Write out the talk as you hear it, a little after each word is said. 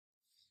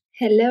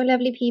Hello,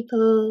 lovely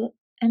people.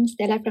 I'm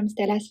Stella from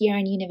Stella's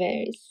Yarn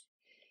Universe.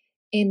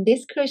 In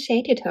this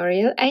crochet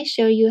tutorial, I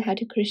show you how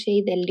to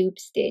crochet the loop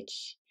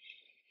stitch.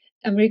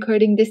 I'm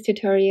recording this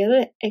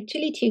tutorial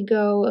actually to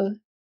go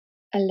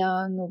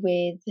along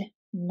with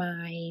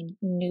my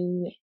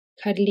new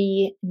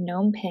cuddly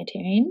gnome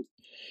pattern,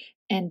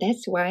 and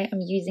that's why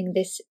I'm using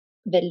this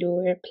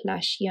velour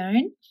plush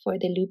yarn for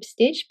the loop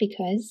stitch,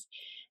 because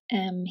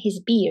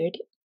his beard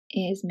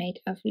is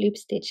made of loop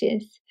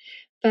stitches.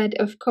 But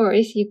of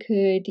course, you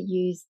could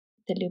use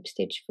the loop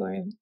stitch for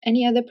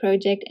any other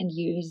project and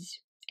use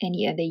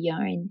any other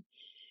yarn.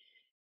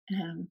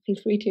 Feel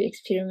free to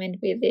experiment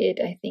with it.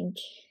 I think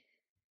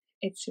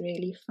it's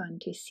really fun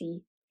to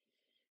see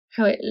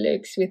how it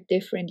looks with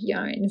different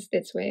yarns.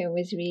 That's why I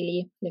was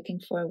really looking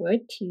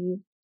forward to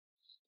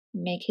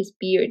make his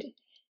beard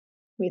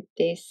with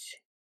this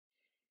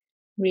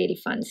really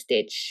fun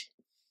stitch.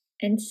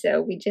 And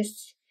so we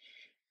just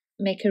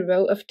make a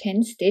row of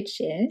 10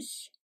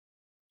 stitches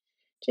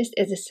just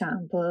as a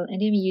sample,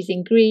 and I'm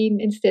using green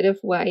instead of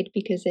white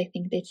because I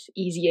think that's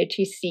easier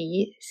to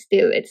see.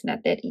 Still, it's not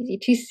that easy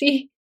to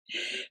see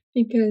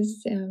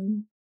because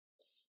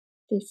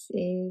this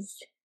is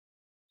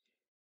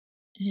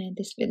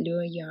this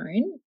velour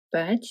yarn,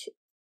 but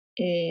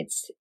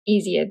it's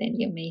easier than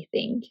you may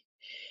think.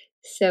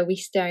 So we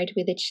start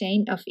with a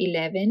chain of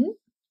 11.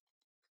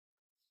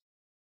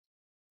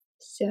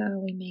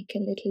 So we make a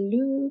little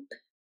loop.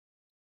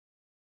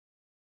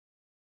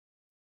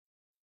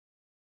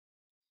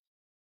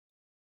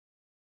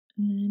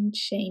 And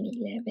chain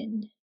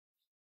 11.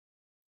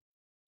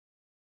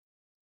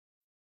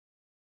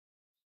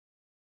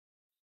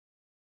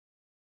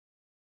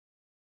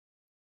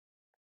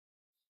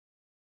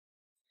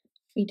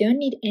 We don't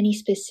need any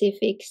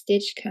specific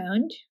stitch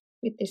count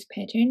with this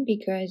pattern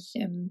because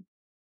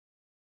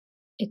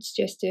it's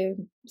just a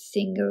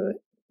single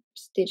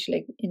stitch.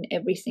 Like in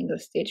every single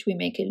stitch we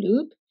make a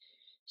loop,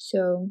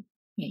 so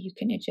yeah, you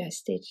can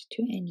adjust it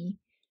to any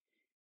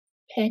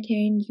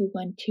pattern you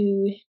want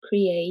to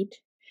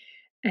create.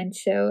 And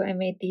so I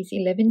made these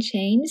 11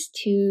 chains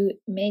to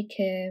make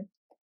a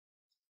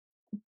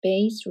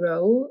base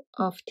row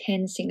of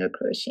 10 single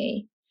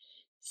crochet.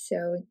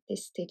 So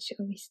this stitch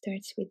always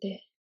starts with the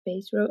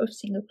base row of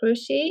single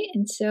crochet,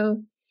 and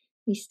so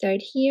we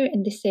start here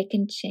in the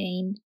second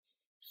chain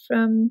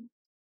from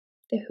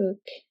the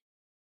hook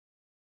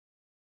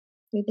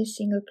with a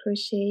single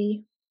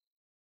crochet,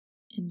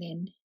 and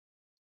then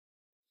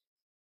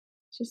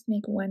just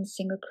make one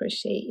single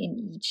crochet in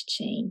each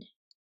chain.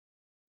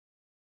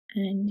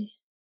 And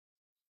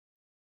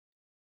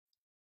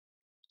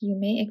you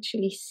may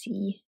actually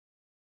see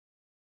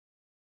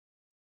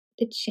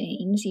the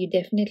chains. You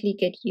definitely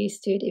get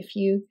used to it if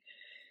you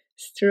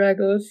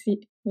struggle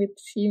with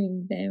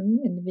seeing them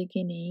in the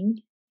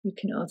beginning. You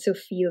can also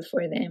feel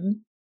for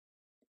them.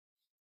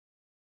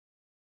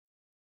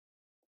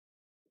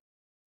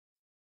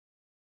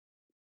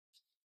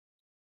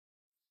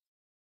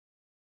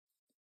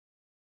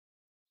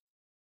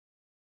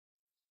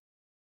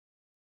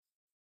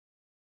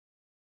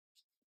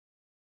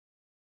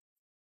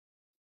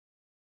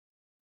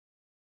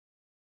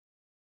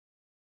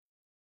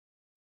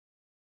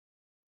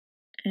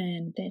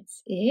 And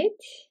that's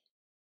it.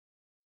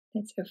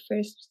 That's our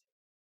first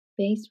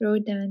base row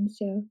done.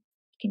 So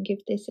you can give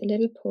this a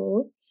little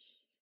pull.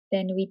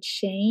 Then we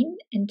chain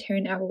and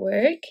turn our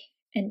work.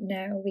 And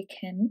now we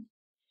can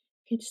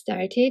get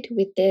started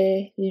with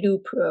the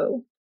loop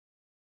row.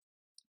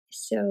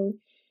 So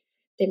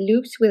the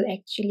loops will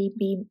actually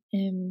be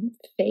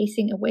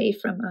facing away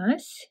from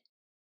us.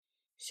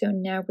 So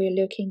now we're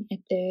looking at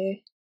the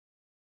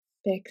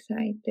back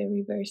side, the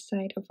reverse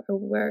side of our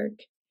work.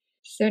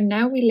 So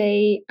now we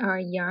lay our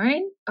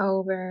yarn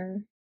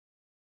over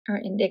our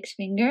index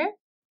finger,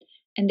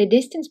 and the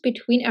distance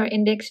between our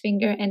index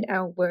finger and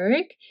our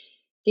work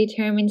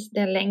determines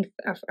the length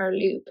of our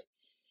loop.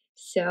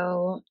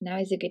 So now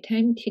is a good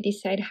time to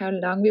decide how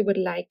long we would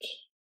like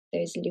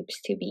those loops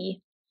to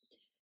be.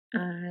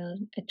 I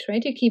try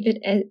to keep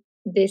it at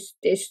this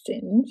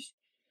distance.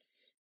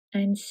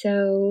 And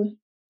so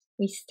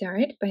we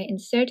start by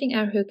inserting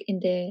our hook in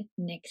the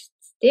next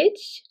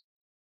stitch.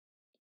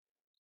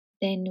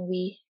 Then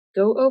we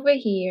go over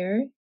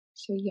here,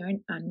 so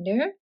yarn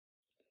under,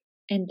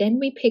 and then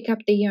we pick up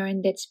the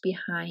yarn that's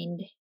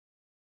behind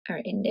our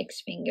index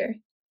finger.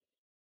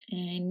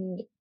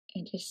 And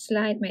I just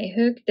slide my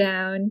hook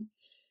down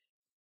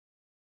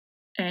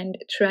and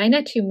try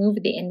not to move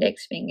the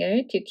index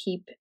finger to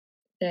keep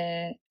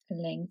the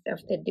length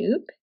of the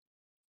loop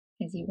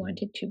as you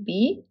want it to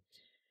be.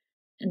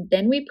 And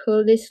then we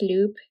pull this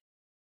loop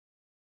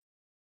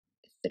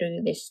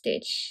through this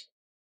stitch.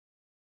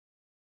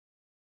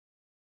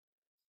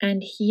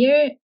 And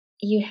here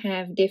you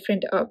have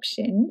different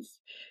options.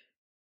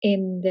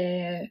 In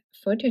the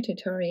photo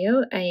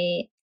tutorial,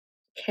 I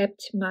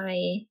kept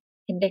my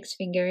index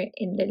finger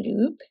in the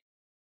loop,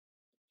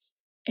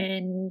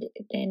 and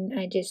then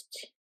I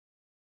just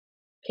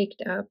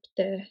picked up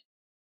the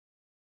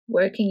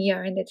working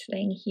yarn that's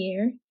laying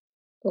here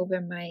over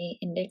my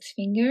index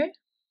finger,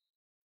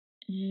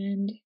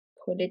 and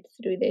pull it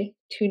through the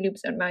 2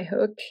 loops on my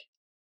hook.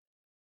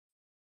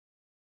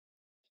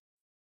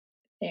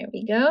 There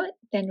we go.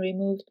 Then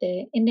remove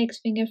the index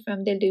finger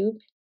from the loop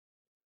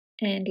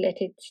and let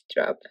it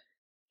drop.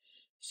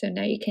 So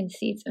now you can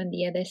see it's on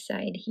the other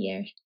side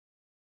here.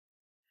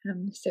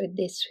 So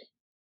this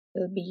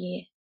will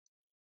be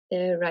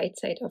the right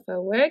side of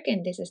our work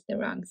and this is the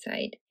wrong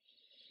side.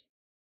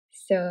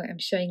 So I'm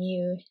showing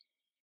you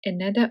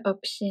another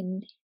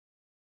option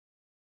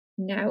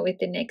now with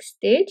the next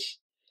stitch.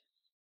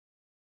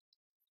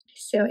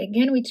 So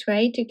again, we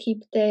try to keep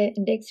the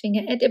index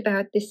finger at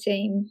about the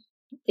same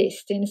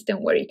distance.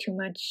 Don't worry too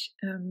much.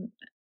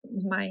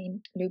 My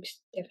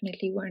loops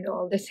definitely weren't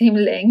all the same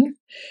length.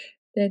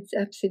 That's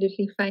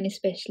absolutely fine,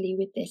 especially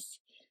with this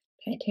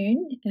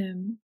pattern.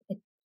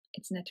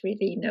 It's not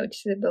really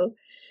noticeable.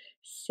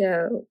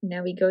 So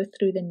now we go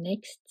through the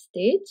next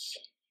stitch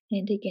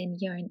and again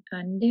yarn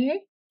under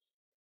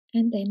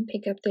and then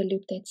pick up the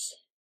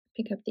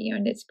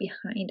yarn that's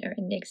behind our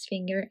index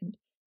finger and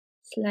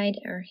slide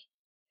our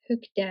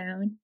hook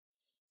down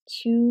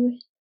to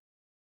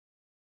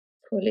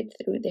pull it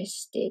through this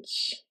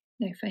stitch.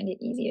 I find it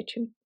easier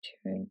to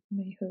turn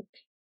my hook.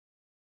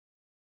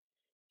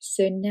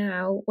 So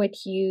now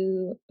what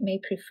you may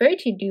prefer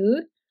to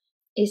do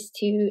is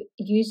to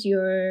use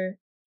your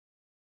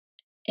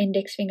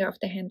index finger of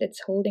the hand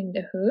that's holding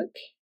the hook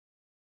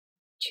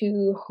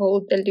to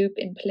hold the loop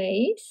in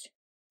place,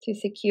 to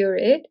secure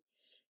it,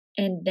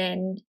 and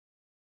then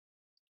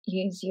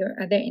use your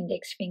other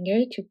index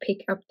finger to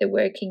pick up the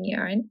working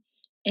yarn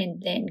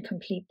and then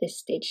complete the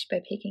stitch by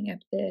picking up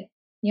the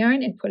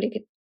yarn and pulling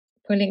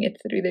it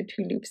through the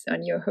 2 loops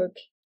on your hook.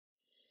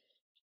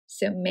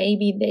 So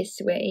maybe this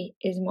way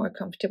is more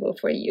comfortable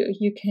for you.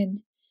 You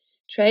can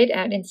try it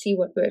out and see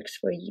what works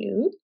for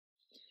you.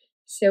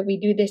 So we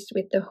do this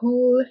with the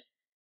whole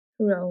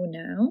row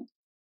now.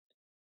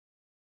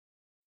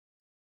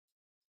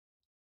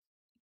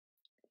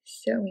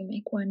 So we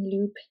make 1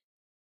 loop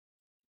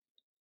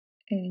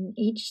in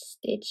each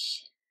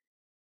stitch.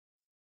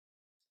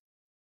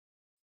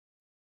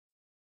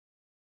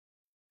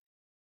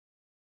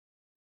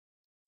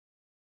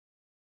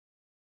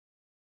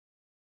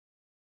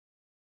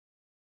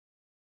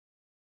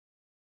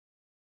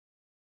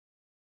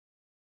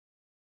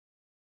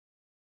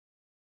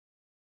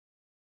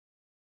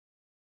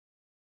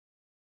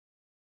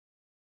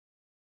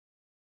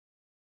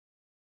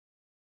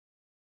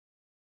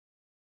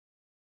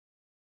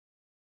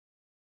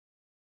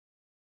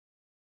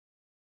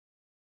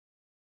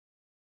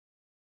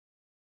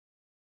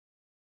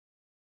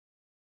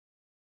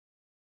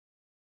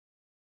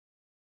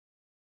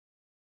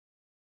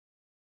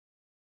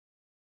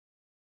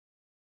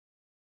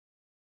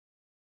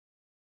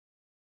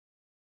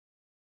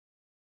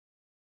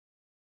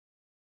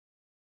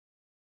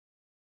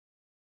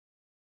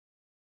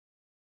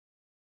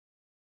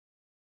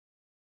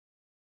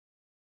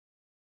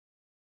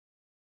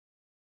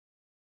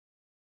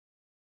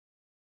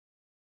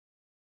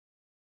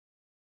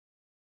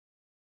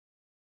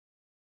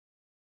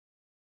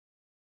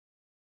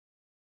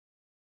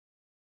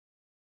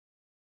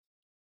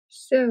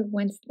 So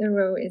once the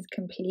row is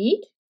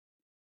complete,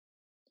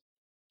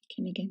 you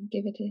can again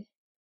give it a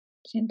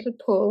gentle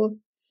pull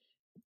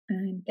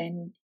and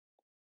then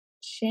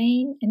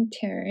chain and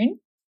turn.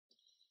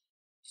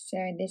 So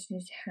this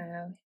is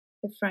how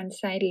the front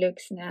side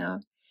looks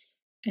now.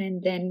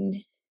 And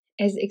then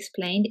as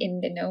explained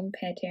in the gnome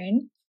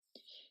pattern,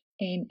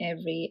 in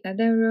every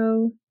other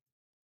row,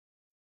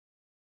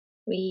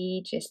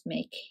 we just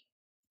make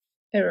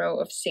a row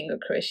of single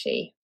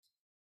crochet.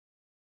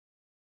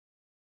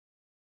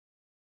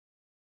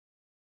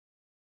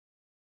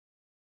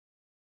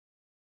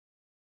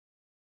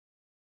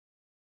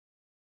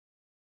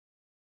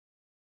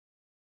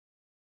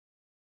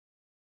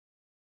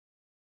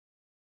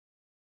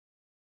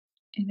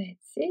 And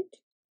that's it.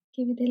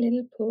 Give it a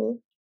little pull.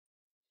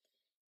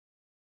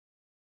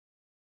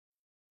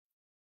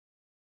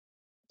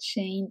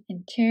 Chain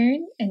and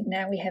turn, and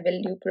now we have a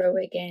loop row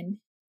again.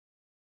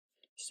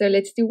 So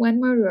let's do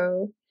 1 more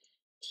row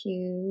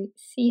to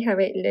see how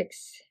it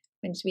looks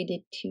once we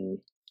did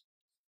 2.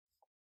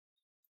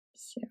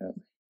 So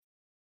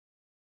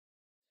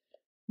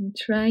I'm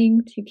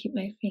trying to keep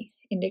my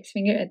index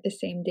finger at the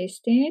same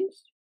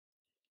distance.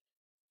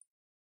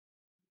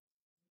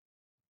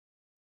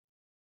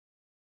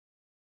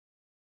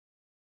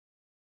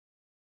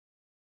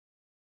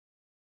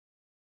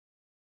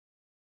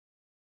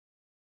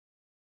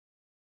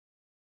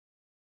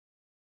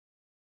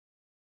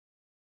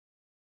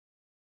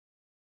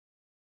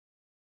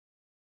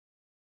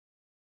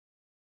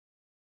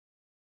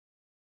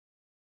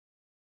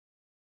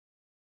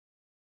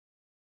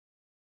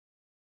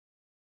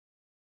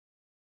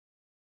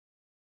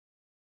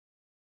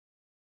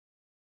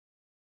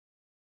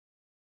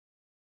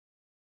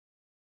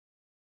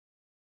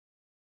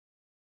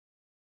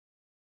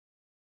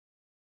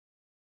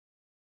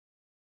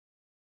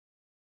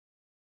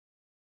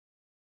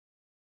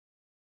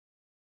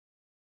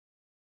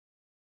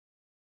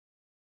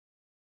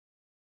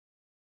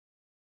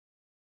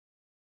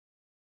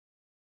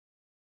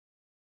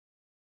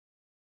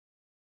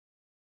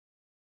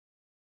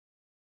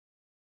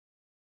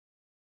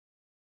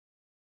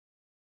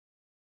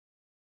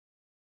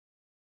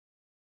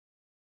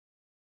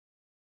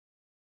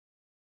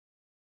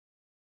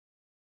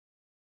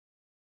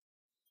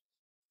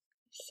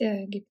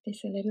 So give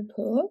this a little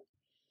pull.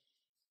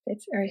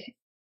 That's our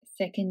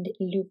second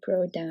loop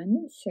row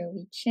done. So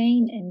we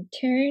chain and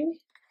turn.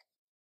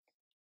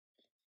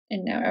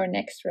 And now our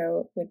next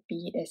row would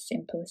be a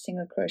simple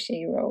single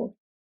crochet row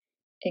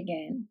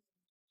again.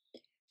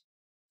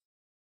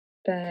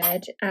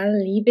 But I'll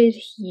leave it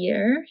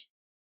here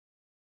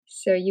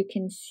so you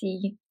can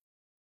see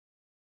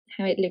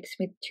how it looks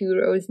with 2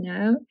 rows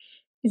now.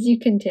 As you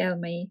can tell,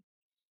 my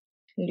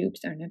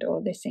loops are not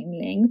all the same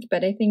length,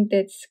 but I think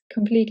that's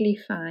completely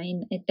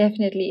fine. It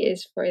definitely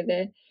is for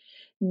the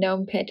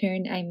gnome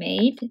pattern I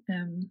made,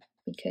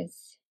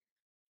 because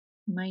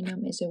my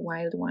gnome is a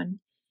wild one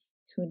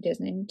who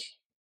doesn't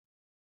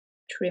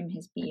trim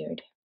his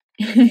beard.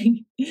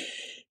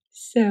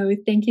 So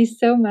thank you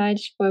so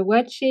much for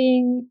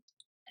watching,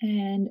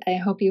 and I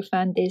hope you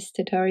found this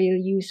tutorial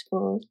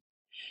useful.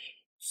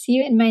 See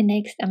you in my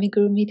next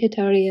amigurumi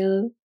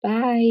tutorial.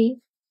 Bye!